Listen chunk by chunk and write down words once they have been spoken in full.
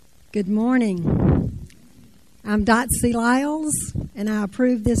Good morning. I'm Dotsy Lyles, and I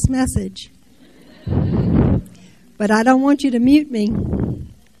approve this message. But I don't want you to mute me.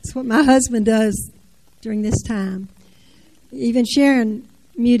 It's what my husband does during this time. Even Sharon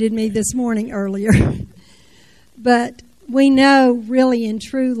muted me this morning earlier. But we know really and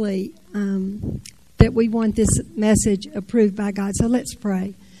truly that we want this message approved by God. So let's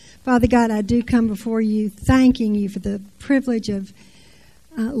pray. Father God, I do come before you thanking you for the privilege of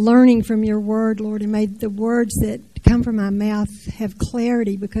learning from your word, Lord, and may the words that come from my mouth have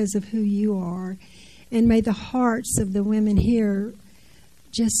clarity because of who you are. And may the hearts of the women here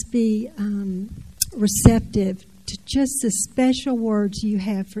just be receptive to just the special words you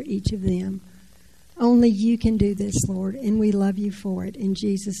have for each of them. Only you can do this, Lord, and we love you for it. In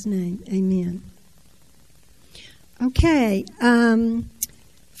Jesus' name, amen. Okay,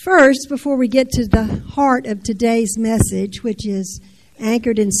 first, before we get to the heart of today's message, which is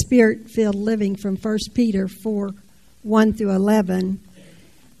anchored in spirit-filled living from 1 Peter 4, 1 through 11,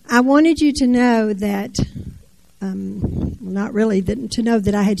 I wanted you to know that, not really to know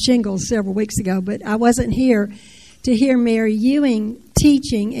that I had shingles several weeks ago, but I wasn't here to hear Mary Ewing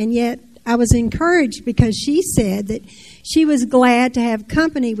teaching, and yet I was encouraged because she said that she was glad to have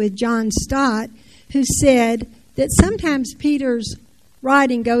company with John Stott, who said that sometimes Peter's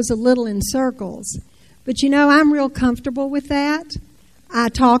writing goes a little in circles. But you know, I'm real comfortable with that. I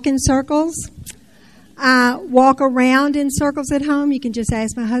talk in circles. I walk around in circles at home. You can just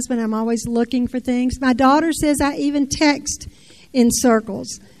ask my husband. I'm always looking for things. My daughter says I even text in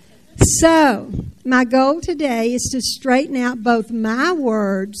circles. So my goal today is to straighten out both my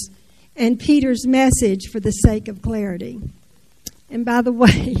words and Peter's message for the sake of clarity. And by the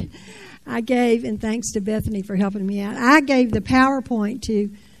way, I gave, and thanks to Bethany for helping me out, I gave the PowerPoint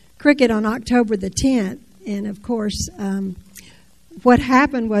to Cricket on October the 10th. And of course, what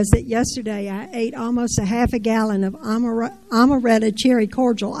happened was that yesterday I ate almost a half a gallon of Amaretto cherry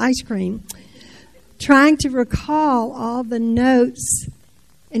cordial ice cream, trying to recall all the notes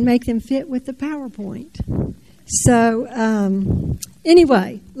and make them fit with the PowerPoint. So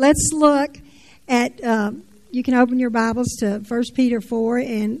anyway, let's look at, you can open your Bibles to 1 Peter 4,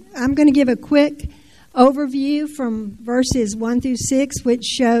 and I'm going to give a quick overview from verses 1 through 6, which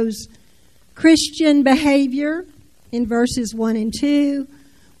shows Christian behavior in verses 1 and 2,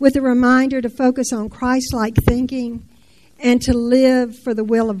 with a reminder to focus on Christ-like thinking and to live for the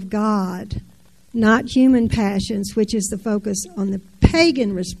will of God, not human passions, which is the focus on the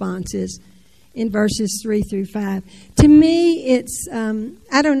pagan responses in verses 3 through 5. To me, it's,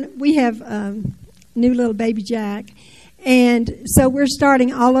 we have new little baby Jack, and so we're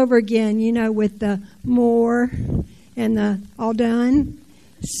starting all over again, you know, with the more and the all done,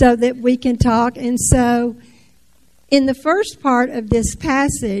 so that we can talk. And so in the first part of this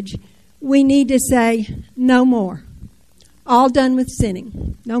passage, we need to say, no more. All done with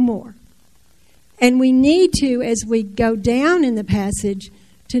sinning. No more. And we need to, as we go down in the passage,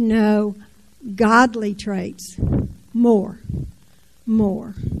 to know godly traits. More.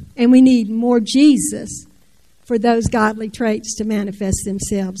 More. And we need more Jesus for those godly traits to manifest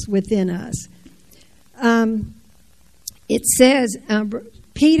themselves within us. It says,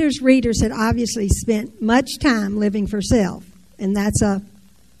 Peter's readers had obviously spent much time living for self, and that's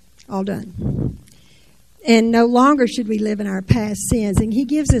all done. And no longer should we live in our past sins. And he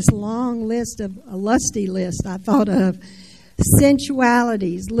gives this long list of, a lusty list, I thought of,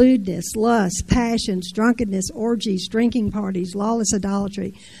 sensualities, lewdness, lust, passions, drunkenness, orgies, drinking parties, lawless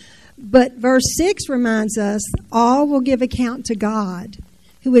idolatry. But verse 6 reminds us, all will give account to God,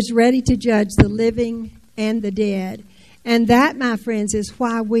 who is ready to judge the living and the dead. And that, my friends, is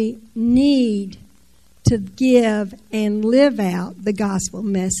why we need to give and live out the gospel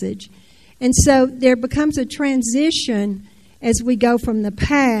message. And so there becomes a transition as we go from the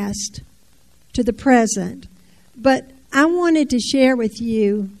past to the present. But I wanted to share with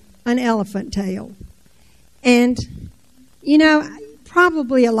you an elephant tale. And, you know,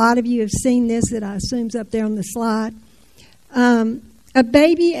 probably a lot of you have seen this that I assume's up there on the slide. A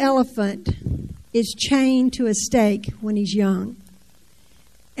baby elephant is chained to a stake when he's young.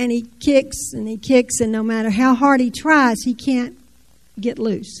 And he kicks, and no matter how hard he tries, he can't get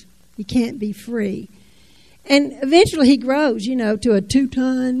loose. He can't be free. And eventually he grows, you know, to a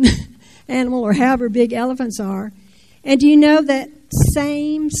 2-ton animal or however big elephants are. And do you know that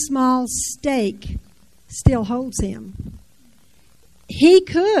same small stake still holds him? He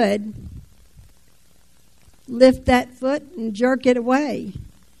could lift that foot and jerk it away.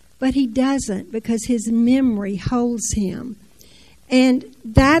 But he doesn't, because his memory holds him. And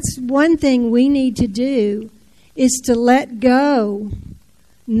that's one thing we need to do, is to let go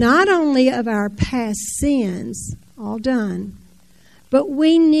not only of our past sins, all done, but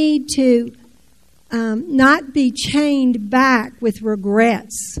we need to not be chained back with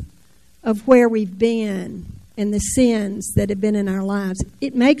regrets of where we've been and the sins that have been in our lives.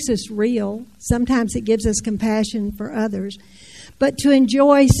 It makes us real. Sometimes it gives us compassion for others. But to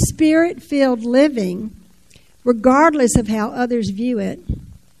enjoy Spirit-filled living, regardless of how others view it,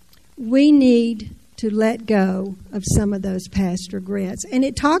 we need to let go of some of those past regrets. And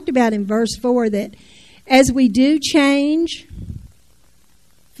it talked about in verse 4 that as we do change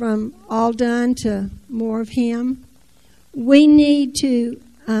from all done to more of Him, we need to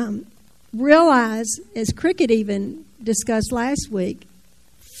realize, as Cricket even discussed last week,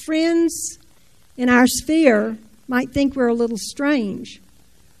 friends in our sphere might think we're a little strange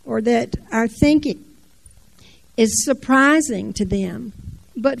or that our thinking is surprising to them.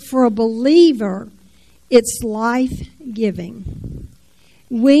 But for a believer, it's life-giving.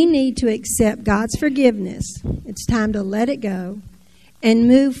 We need to accept God's forgiveness. It's time to let it go and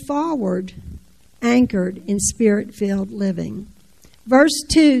move forward anchored in Spirit-filled living. Verse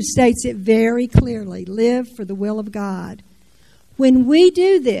 2 states it very clearly, live for the will of God. When we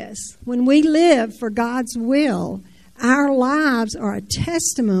do this, when we live for God's will, our lives are a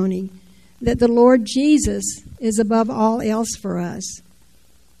testimony that the Lord Jesus is above all else for us.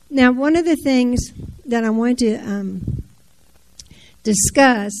 Now, one of the things that I want to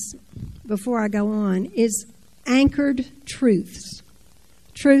discuss before I go on is anchored truths.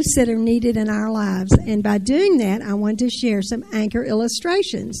 Truths that are needed in our lives. And by doing that, I want to share some anchor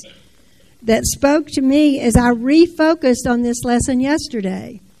illustrations that spoke to me as I refocused on this lesson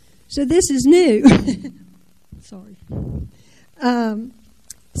yesterday. So this is new. Sorry.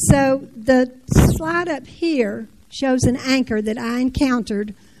 So the slide up here shows an anchor that I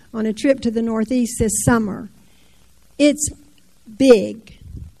encountered on a trip to the Northeast this summer. It's big.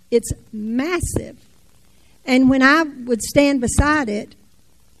 It's massive. And when I would stand beside it,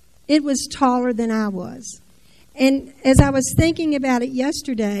 it was taller than I was. And as I was thinking about it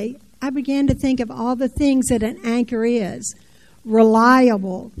yesterday, I began to think of all the things that an anchor is.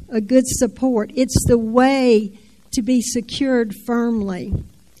 Reliable, a good support. It's the way to be secured firmly.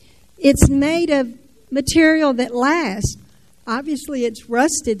 It's made of material that lasts. Obviously, it's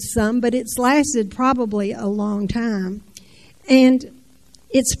rusted some, but it's lasted probably a long time. And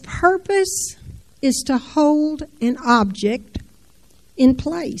its purpose is to hold an object in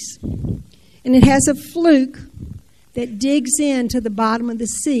place. And it has a fluke that digs into the bottom of the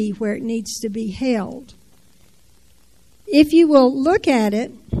sea where it needs to be held. If you will look at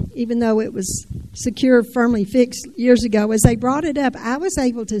it, even though it was secure, firmly fixed years ago, as they brought it up, I was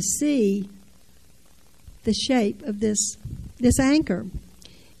able to see the shape of this anchor.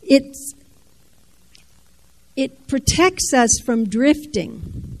 It protects us from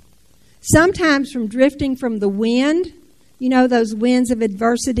drifting. Sometimes from drifting from the wind. You know, those winds of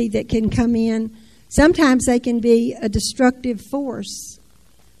adversity that can come in. Sometimes they can be a destructive force,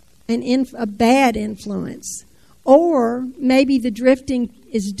 a bad influence. Or maybe the drifting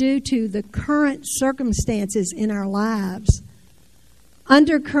is due to the current circumstances in our lives.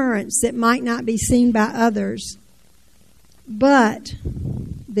 Undercurrents that might not be seen by others, but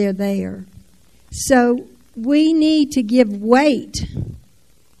they're there. So we need to give weight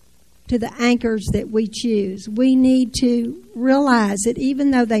to the anchors that we choose. We need to realize that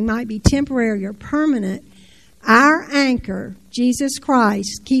even though they might be temporary or permanent, our anchor, Jesus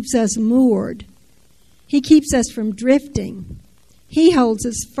Christ, keeps us moored. He keeps us from drifting. He holds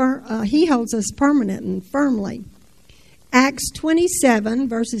us permanent and firmly. Acts 27,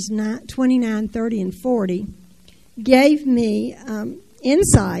 verses 29, 30, and 40 gave me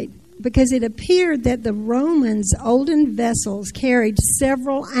insight because it appeared that the Romans' olden vessels carried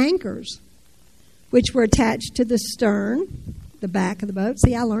several anchors, which were attached to the stern, the back of the boat.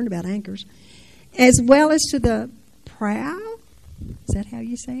 See, I learned about anchors. As well as to the prow. Is that how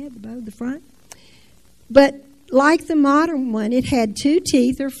you say it, the boat, the front? But like the modern one, it had two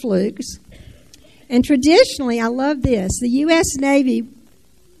teeth or flukes. And traditionally, I love this, the U.S. Navy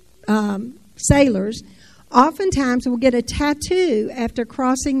sailors oftentimes will get a tattoo after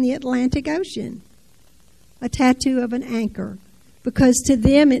crossing the Atlantic Ocean, a tattoo of an anchor, because to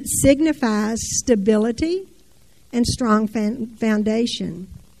them it signifies stability and strong foundation.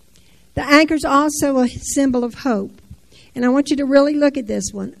 The anchor is also a symbol of hope. And I want you to really look at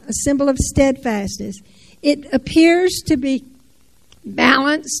this one, a symbol of steadfastness. It appears to be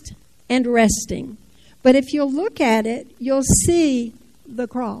balanced and resting. But if you'll look at it, you'll see the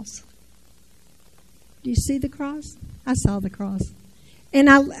cross. Do you see the cross? I saw the cross. And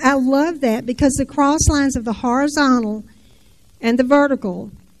I love that because the cross lines of the horizontal and the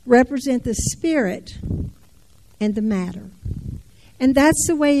vertical represent the spirit and the matter. And that's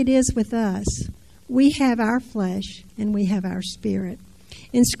the way it is with us. We have our flesh and we have our spirit.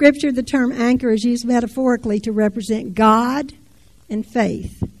 In Scripture, the term anchor is used metaphorically to represent God and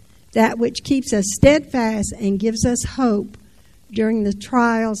faith, that which keeps us steadfast and gives us hope during the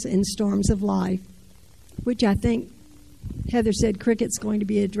trials and storms of life, which I think Heather said Cricket's going to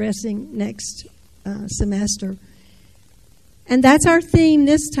be addressing next semester. And that's our theme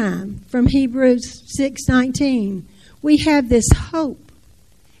this time from Hebrews 6:19. We have this hope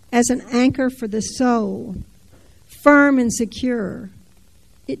as an anchor for the soul, firm and secure.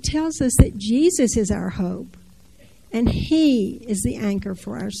 It tells us that Jesus is our hope, and He is the anchor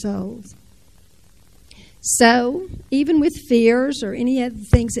for our souls. So, even with fears or any other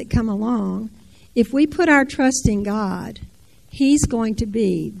things that come along, if we put our trust in God, He's going to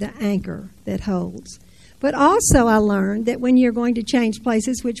be the anchor that holds. But also I learned that when you're going to change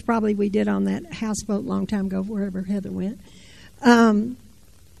places, which probably we did on that houseboat a long time ago, wherever Heather went,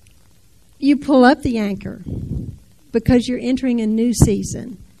 you pull up the anchor because you're entering a new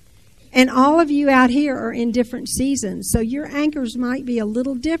season. And all of you out here are in different seasons, so your anchors might be a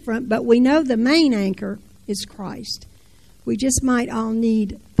little different, but we know the main anchor is Christ. We just might all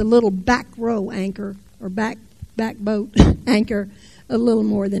need the little back row anchor or back boat anchor a little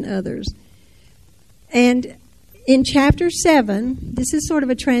more than others. And in chapter 7, this is sort of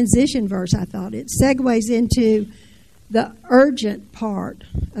a transition verse, I thought. It segues into the urgent part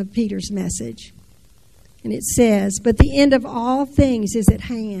of Peter's message. And it says, "But the end of all things is at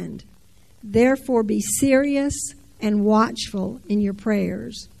hand. Therefore be serious and watchful in your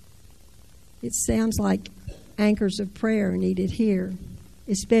prayers." It sounds like anchors of prayer are needed here,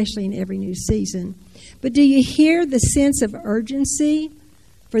 especially in every new season. But do you hear the sense of urgency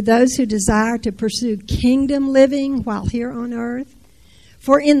for those who desire to pursue kingdom living while here on earth?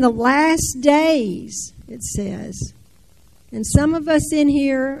 For in the last days, it says, and some of us in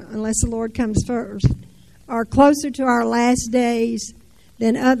here, unless the Lord comes first, are closer to our last days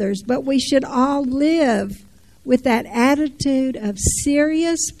than others, but we should all live with that attitude of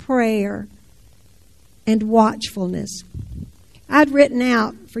serious prayer and watchfulness. I'd written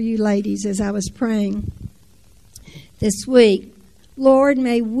out for you ladies as I was praying this week, Lord,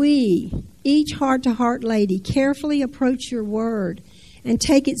 may we, each heart-to-heart lady, carefully approach your word and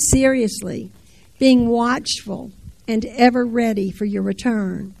take it seriously, being watchful and ever ready for your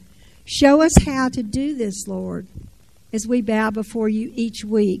return. Show us how to do this, Lord, as we bow before you each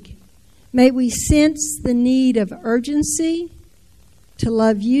week. May we sense the need of urgency to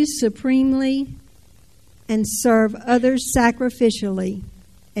love you supremely and serve others sacrificially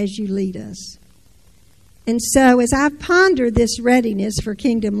as you lead us. And so, as I've pondered this readiness for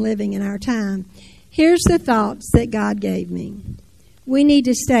kingdom living in our time, here's the thoughts that God gave me. We need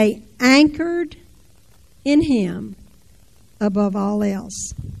to stay anchored in Him above all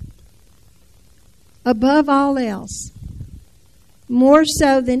else. Above all else. More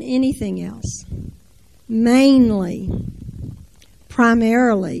so than anything else. Mainly,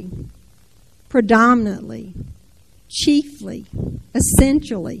 primarily, predominantly, chiefly,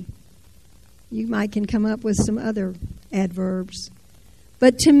 essentially. You might can come up with some other adverbs.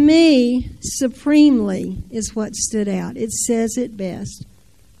 But to me, supremely is what stood out. It says it best.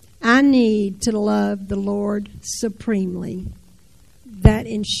 I need to love the Lord supremely. That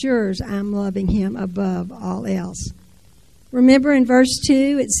ensures I'm loving Him above all else. Remember in verse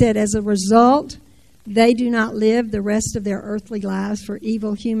 2, it said, as a result, they do not live the rest of their earthly lives for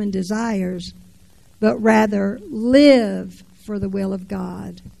evil human desires, but rather live for the will of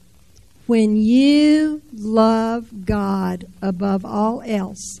God. When you love God above all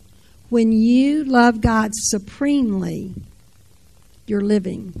else, when you love God supremely, you're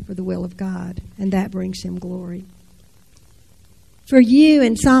living for the will of God, and that brings Him glory. For you,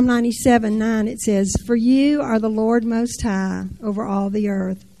 in Psalm 97:9, it says, "For you are the Lord Most High over all the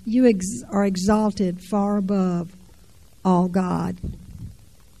earth. You are exalted far above all God."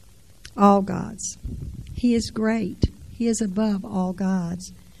 All gods. He is great. He is above all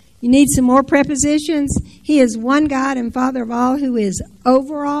gods. You need some more prepositions? He is one God and Father of all, who is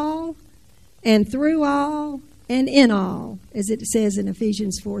over all and through all and in all, as it says in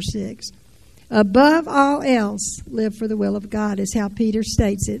Ephesians 4:6. Above all else, live for the will of God, is how Peter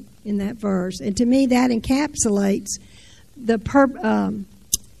states it in that verse. And to me, that encapsulates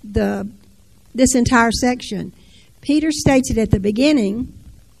this entire section. Peter states it at the beginning,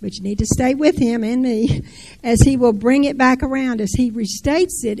 but you need to stay with him and me, as he will bring it back around, as he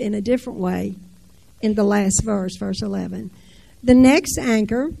restates it in a different way in the last verse, verse 11. The next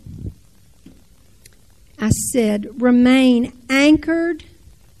anchor, I said, remain anchored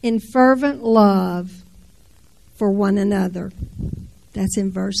in fervent love for one another. That's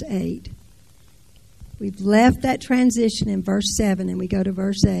in verse 8. We've left that transition in verse 7 and we go to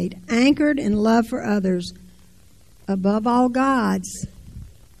verse 8. Anchored in love for others above all gods,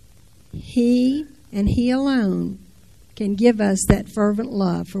 He and He alone can give us that fervent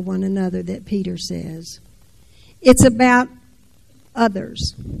love for one another that Peter says. It's about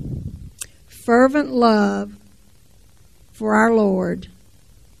others. Fervent love for our Lord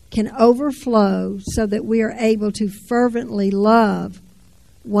can overflow so that we are able to fervently love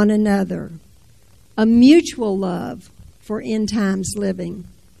one another. A mutual love for end times living.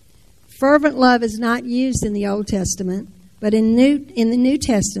 Fervent love is not used in the Old Testament, but in the New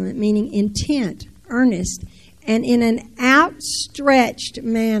Testament, meaning intent, earnest, and in an outstretched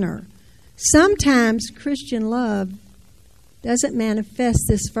manner. Sometimes Christian love doesn't manifest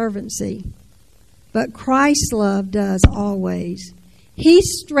this fervency, but Christ's love does always. He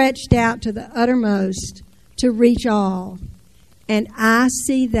stretched out to the uttermost to reach all, and I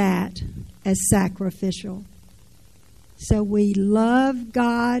see that as sacrificial. So we love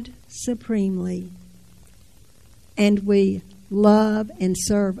God supremely, and we love and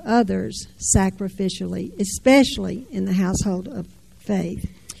serve others sacrificially, especially in the household of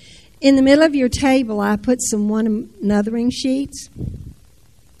faith. In the middle of your table, I put some one anothering sheets.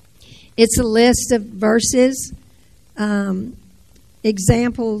 It's a list of verses.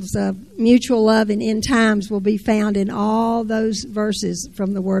 Examples of mutual love in end times will be found in all those verses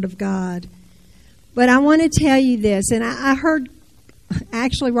from the Word of God. But I want to tell you this, and I heard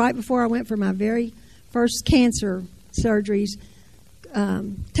actually right before I went for my very first cancer surgeries,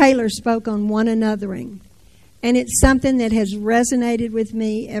 Taylor spoke on one anothering. And it's something that has resonated with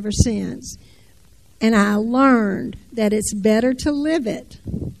me ever since. And I learned that it's better to live it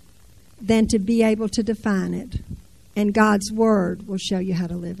than to be able to define it. And God's Word will show you how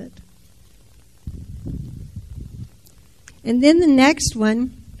to live it. And then the next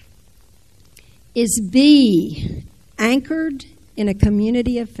one is be anchored in a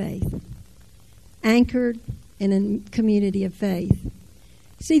community of faith. Anchored in a community of faith.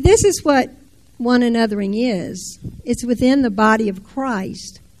 See, this is what one anothering is. It's within the body of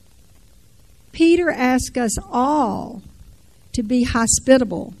Christ. Peter asks us all to be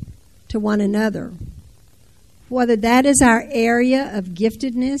hospitable to one another, whether that is our area of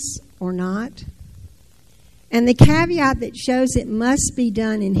giftedness or not. And the caveat that shows it must be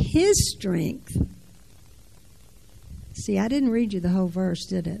done in His strength. See, I didn't read you the whole verse,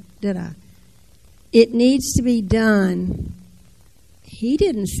 did I? It needs to be done, He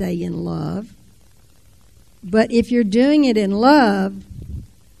didn't say in love. But if you're doing it in love,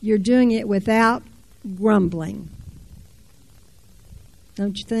 you're doing it without grumbling.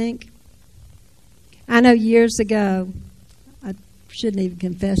 Don't you think? I know years ago, I shouldn't even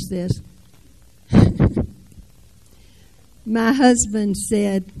confess this. My husband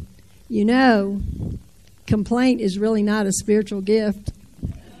said, you know, complaint is really not a spiritual gift.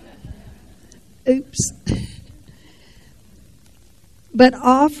 Oops. But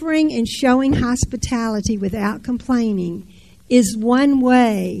offering and showing hospitality without complaining is one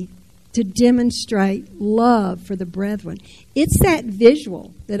way to demonstrate love for the brethren. It's that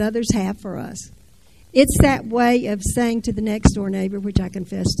visual that others have for us. It's that way of saying to the next door neighbor, which I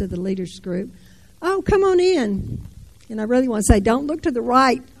confessed to the leaders group, oh, come on in. And I really want to say, don't look to the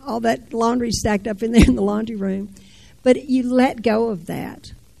right, all that laundry stacked up in there in the laundry room. But you let go of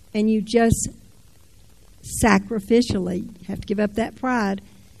that, and you just sacrificially have to give up that pride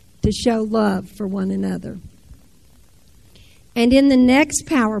to show love for one another. And in the next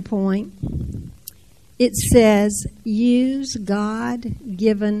PowerPoint, it says, use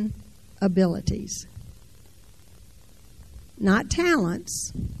God-given abilities. Not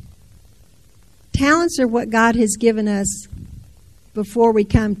talents. Talents are what God has given us before we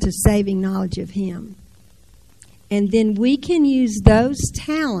come to saving knowledge of Him. And then we can use those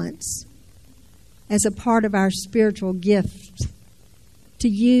talents as a part of our spiritual gift to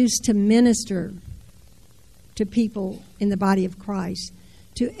use to minister to people in the body of Christ,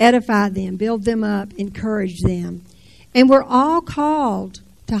 to edify them, build them up, encourage them. And we're all called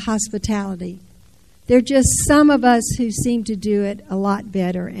to hospitality. There are just some of us who seem to do it a lot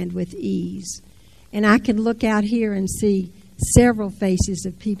better and with ease. And I can look out here and see several faces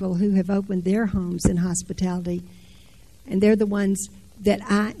of people who have opened their homes in hospitality. And they're the ones that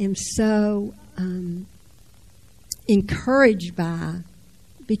I am so encouraged by,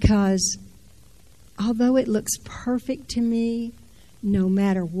 because although it looks perfect to me, no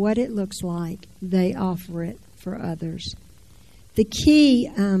matter what it looks like, they offer it for others. The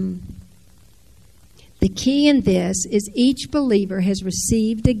key The key in this is each believer has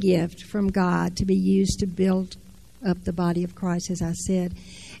received a gift from God to be used to build up the body of Christ, as I said.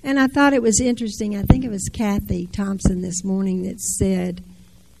 And I thought it was interesting. I think it was Kathy Thompson this morning that said,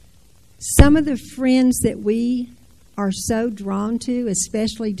 some of the friends that we are so drawn to,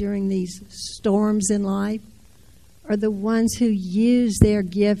 especially during these storms in life, are the ones who use their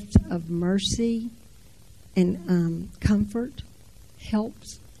gift of mercy and comfort,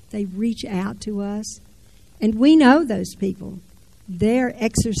 helps. They reach out to us. And we know those people. They're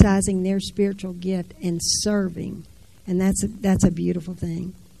exercising their spiritual gift and serving. And that's a beautiful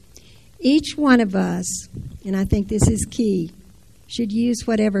thing. Each one of us, and I think this is key, should use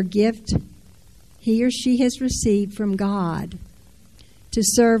whatever gift he or she has received from God to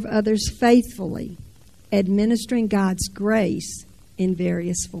serve others faithfully, administering God's grace in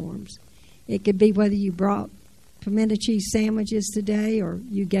various forms. It could be whether you brought pimento cheese sandwiches today or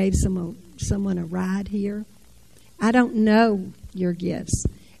you gave someone a ride here. I don't know your gifts.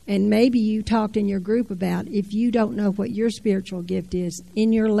 And maybe you talked in your group about, if you don't know what your spiritual gift is,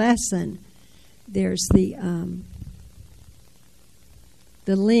 in your lesson there's the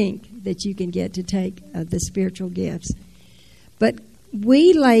link that you can get to take the spiritual gifts. But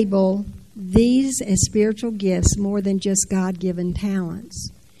we label these as spiritual gifts more than just God-given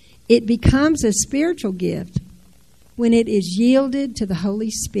talents. It becomes a spiritual gift when it is yielded to the Holy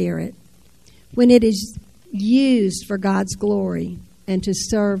Spirit, when it is used for God's glory and to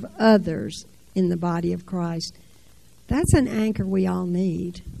serve others in the body of Christ. That's an anchor we all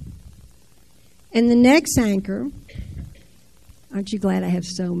need. And the next anchor, aren't you glad I have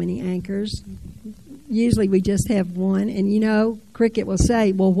so many anchors? Usually we just have one. And you know, Cricket will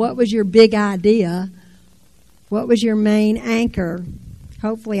say, well, what was your big idea? What was your main anchor?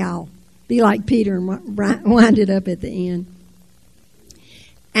 Hopefully I'll be like Peter and wind it up at the end.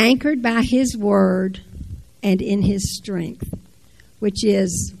 Anchored by his word and in his strength, which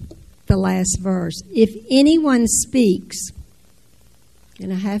is the last verse. If anyone speaks,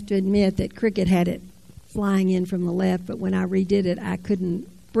 and I have to admit that Cricket had it flying in from the left, but when I redid it, I couldn't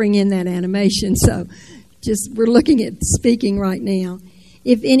bring in that animation, so we're looking at speaking right now.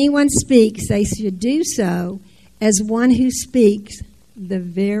 If anyone speaks, they should do so as one who speaks the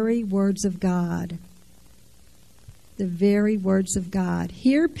very words of God. The very words of God.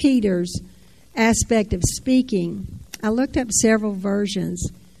 Here, Peter's aspect of speaking, I looked up several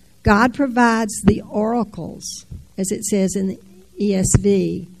versions. God provides the oracles, as it says in the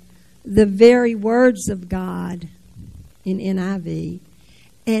ESV, the very words of God in NIV.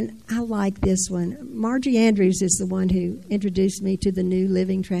 And I like this one. Margie Andrews is the one who introduced me to the New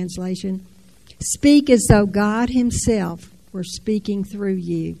Living Translation. Speak as though God himself were speaking through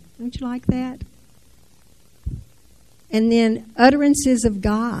you. Don't you like that? And then utterances of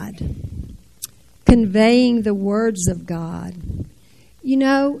God, conveying the words of God. You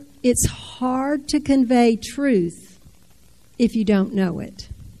know, it's hard to convey truth if you don't know it.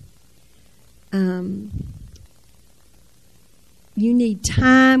 You need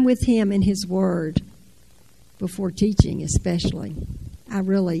time with him and his word before teaching, especially. I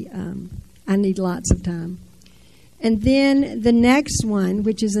need lots of time. And then the next one,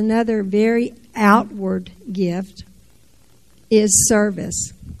 which is another very outward gift, is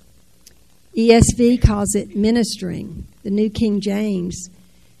service. ESV calls it ministering. The New King James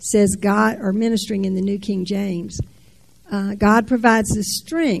says God, or ministering in the New King James. God provides the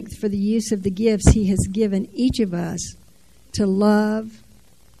strength for the use of the gifts he has given each of us to love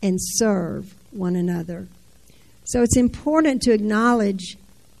and serve one another. So it's important to acknowledge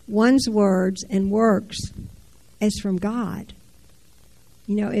one's words and works as from God.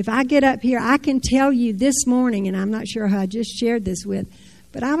 You know, if I get up here, I can tell you this morning, and I'm not sure who I just shared this with,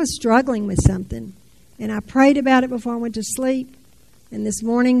 but I was struggling with something. And I prayed about it before I went to sleep. And this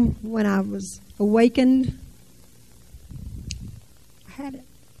morning when I was awakened, I had it.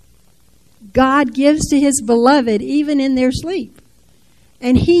 God gives to his beloved even in their sleep.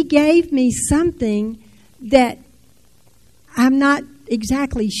 And he gave me something that I'm not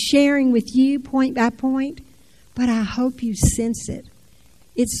exactly sharing with you point by point, but I hope you sense it.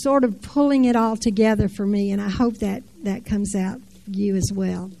 It's sort of pulling it all together for me, and I hope that comes out for you as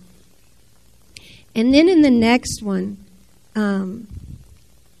well. And then in the next one,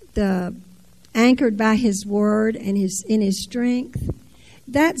 the anchored by his word and in his strength,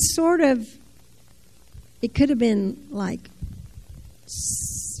 that's sort of, it could have been like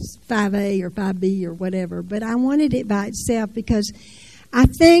 5A or 5B or whatever, but I wanted it by itself because I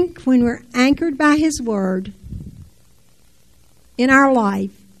think when we're anchored by his word in our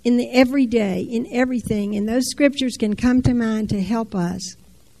life, in the everyday, in everything, and those scriptures can come to mind to help us.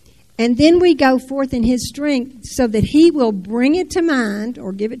 And then we go forth in His strength so that He will bring it to mind,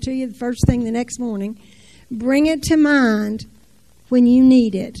 or give it to you the first thing the next morning. Bring it to mind when you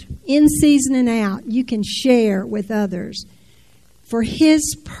need it. In season and out, you can share with others. For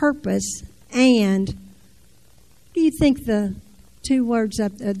His purpose and, what do you think the two words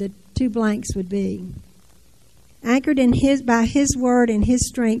up, the two blanks would be? Anchored in by His word and His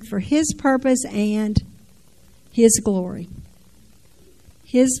strength for His purpose and His glory.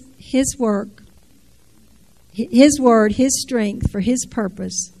 His work, His word, His strength for His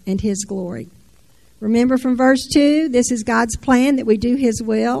purpose and His glory. Remember from verse 2, this is God's plan that we do His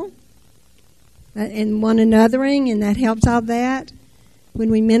will and one anothering, and that helps all that. When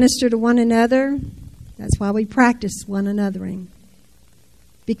we minister to one another, that's why we practice one anothering.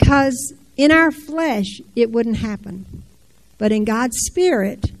 Because in our flesh, it wouldn't happen. But in God's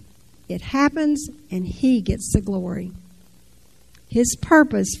Spirit, it happens and He gets the glory. His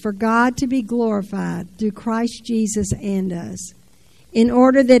purpose for God to be glorified through Christ Jesus and us, in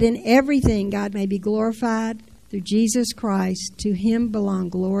order that in everything God may be glorified through Jesus Christ. To Him belong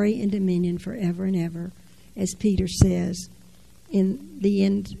glory and dominion forever and ever, as Peter says in the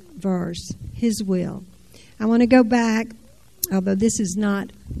end verse, His will. I want to go back, although this is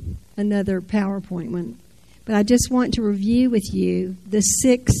not another PowerPoint one, but I just want to review with you the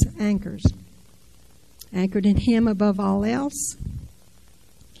 6 anchors. Anchored in Him above all else.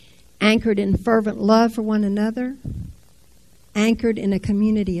 Anchored in fervent love for one another. Anchored in a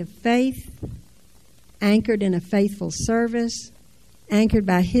community of faith. Anchored in a faithful service. Anchored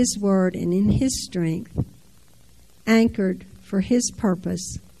by His word and in His strength. Anchored for His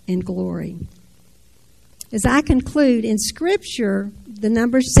purpose and glory. As I conclude, in Scripture, the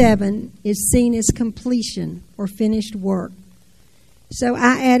number 7 is seen as completion or finished work. So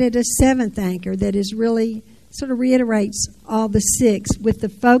I added a 7th anchor that is really sort of reiterates all the 6 with the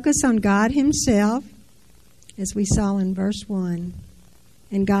focus on God Himself, as we saw in verse 1,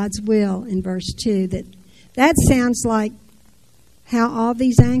 and God's will in verse 2. That sounds like how all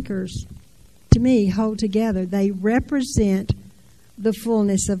these anchors, to me, hold together. They represent the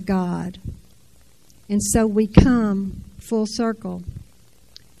fullness of God. And so we come full circle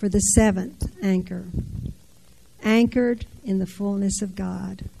for the 7th anchor, anchored in the fullness of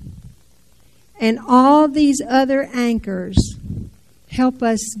God. And all these other anchors help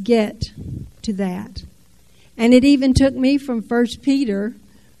us get to that. And it even took me from 1 Peter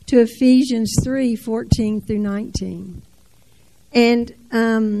to Ephesians 3:14 through 19. And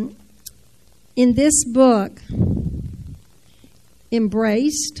in this book,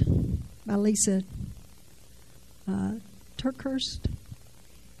 Embraced, by Lisa Turkhurst,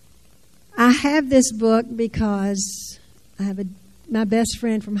 I have this book because I have my best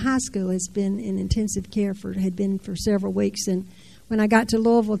friend from high school has been in intensive care had been for several weeks, and when I got to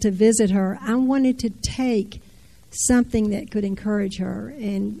Louisville to visit her, I wanted to take something that could encourage her,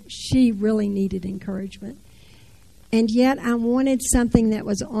 and she really needed encouragement. And yet I wanted something that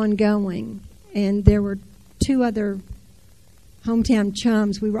was ongoing, and there were 2 other hometown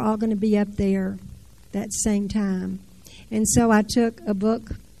chums. We were all going to be up there that same time. And so I took a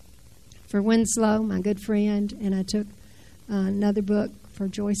book for Winslow, my good friend, and I took another book for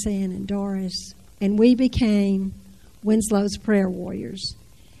Joyce Ann and Doris, and we became Winslow's Prayer Warriors.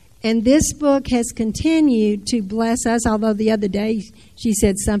 And this book has continued to bless us, although the other day she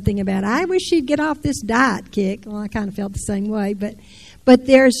said something about, I wish she'd get off this diet kick. Well, I kind of felt the same way, but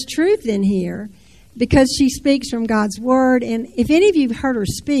there's truth in here because she speaks from God's Word. And if any of you have heard her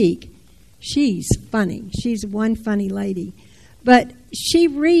speak, she's funny. She's one funny lady. But let's see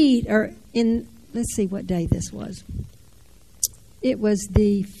what day this was. It was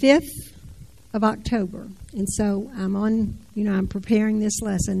the 5th of October. And so I'm preparing this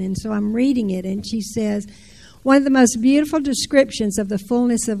lesson. And so I'm reading it. And she says, one of the most beautiful descriptions of the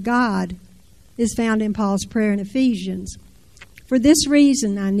fullness of God is found in Paul's prayer in Ephesians. For this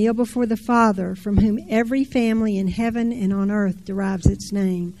reason, I kneel before the Father, from whom every family in heaven and on earth derives its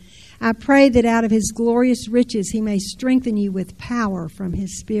name. I pray that out of His glorious riches He may strengthen you with power from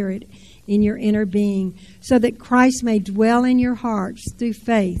His Spirit in your inner being, so that Christ may dwell in your hearts through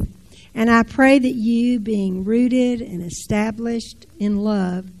faith. And I pray that you, being rooted and established in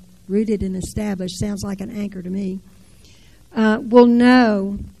love, rooted and established sounds like an anchor to me, will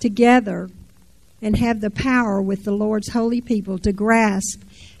know together and have the power with the Lord's holy people to grasp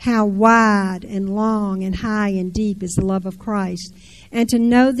how wide and long and high and deep is the love of Christ, and to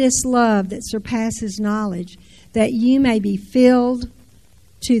know this love that surpasses knowledge, that you may be filled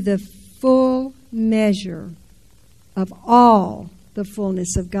to the full measure of all the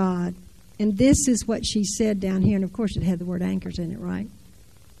fullness of God. And this is what she said down here, and of course it had the word anchors in it, right?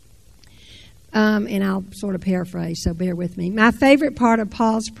 And I'll sort of paraphrase, so bear with me. My favorite part of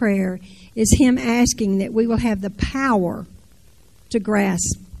Paul's prayer is him asking that we will have the power to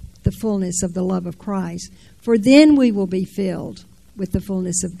grasp the fullness of the love of Christ, for then we will be filled with the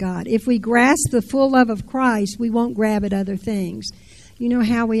fullness of God. If we grasp the full love of Christ, we won't grab at other things. You know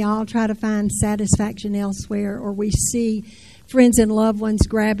how we all try to find satisfaction elsewhere, or we see friends and loved ones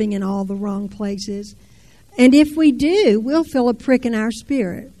grabbing in all the wrong places? And if we do, we'll feel a prick in our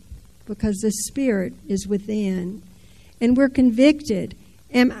spirit, because the Spirit is within, and we're convicted.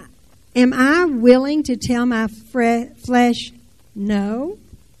 Am I willing to tell my flesh no,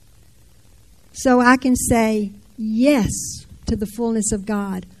 so I can say yes to the fullness of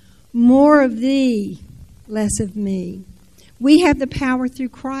God? More of thee, less of me. We have the power through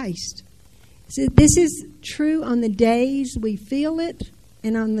Christ. So this is true on the days we feel it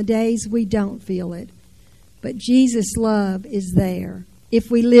and on the days we don't feel it. But Jesus' love is there. If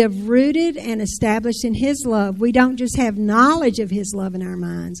we live rooted and established in His love, we don't just have knowledge of His love in our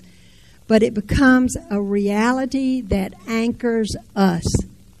minds, but it becomes a reality that anchors us.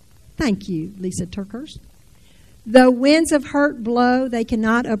 Thank you, Lisa Turkers. Though winds of hurt blow, they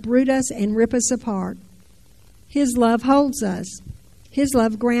cannot uproot us and rip us apart. His love holds us. His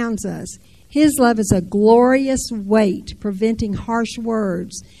love grounds us. His love is a glorious weight, preventing harsh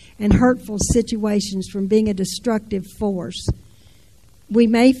words and hurtful situations from being a destructive force. We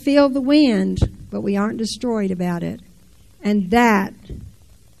may feel the wind, but we aren't destroyed about it. And that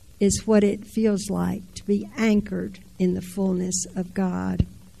is what it feels like to be anchored in the fullness of God.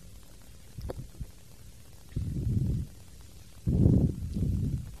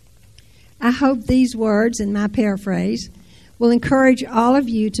 I hope these words, in my paraphrase, will encourage all of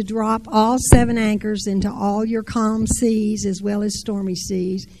you to drop all 7 anchors into all your calm seas as well as stormy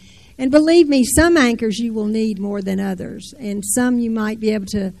seas. And believe me, some anchors you will need more than others, and some you might be able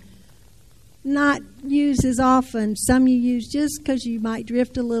to not use as often. Some you use just because you might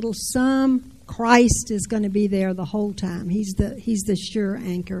drift a little. Some, Christ is going to be there the whole time. He's the sure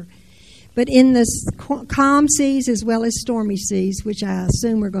anchor. But in the calm seas as well as stormy seas, which I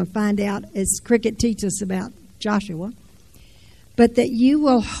assume we're going to find out as Cricket teaches us about Joshua, but that you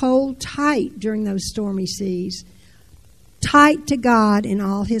will hold tight during those stormy seas, tight to God in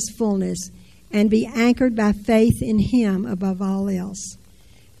all His fullness, and be anchored by faith in Him above all else.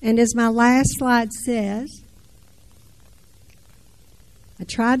 And as my last slide says, I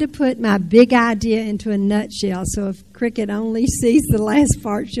tried to put my big idea into a nutshell, so if Cricket only sees the last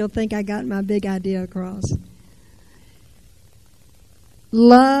part, she'll think I got my big idea across.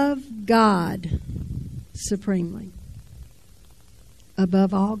 Love God supremely,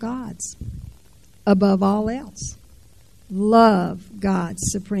 above all gods, above all else. Love God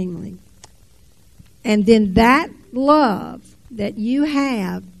supremely. And then that love that you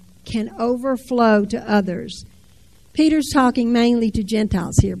have can overflow to others. Peter's talking mainly to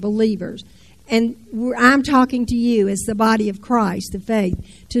Gentiles here, believers. And I'm talking to you as the body of Christ, the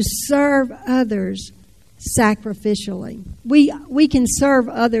faith, to serve others sacrificially. We can serve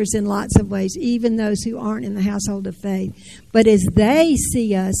others in lots of ways, even those who aren't in the household of faith. But as they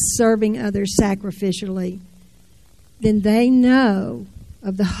see us serving others sacrificially, then they know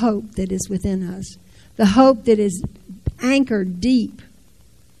of the hope that is within us, the hope that is anchored deep.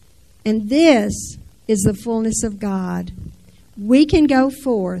 And this is the fullness of God. We can go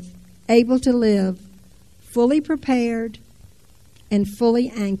forth able to live fully prepared and fully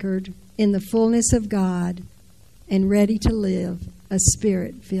anchored in the fullness of God and ready to live a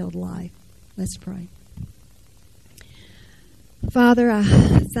Spirit-filled life. Let's pray. Father, I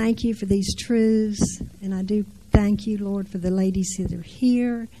thank you for these truths, and I do thank you, Lord, for the ladies that are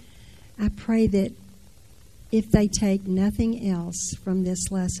here. I pray that if they take nothing else from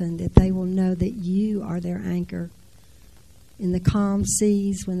this lesson, that they will know that you are their anchor in the calm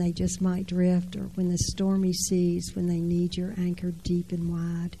seas when they just might drift, or when the stormy seas when they need your anchor deep and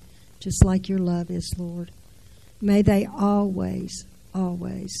wide, just like your love is, Lord. May they always,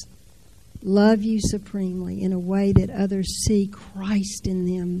 always love you supremely in a way that others see Christ in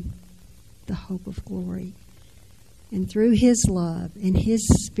them, the hope of glory. And through His love and His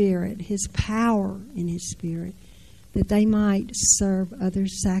Spirit, His power in His Spirit, that they might serve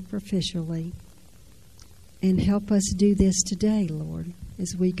others sacrificially. And help us do this today, Lord,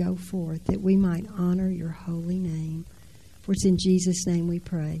 as we go forth, that we might honor your holy name. For it's in Jesus' name we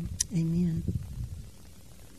pray. Amen.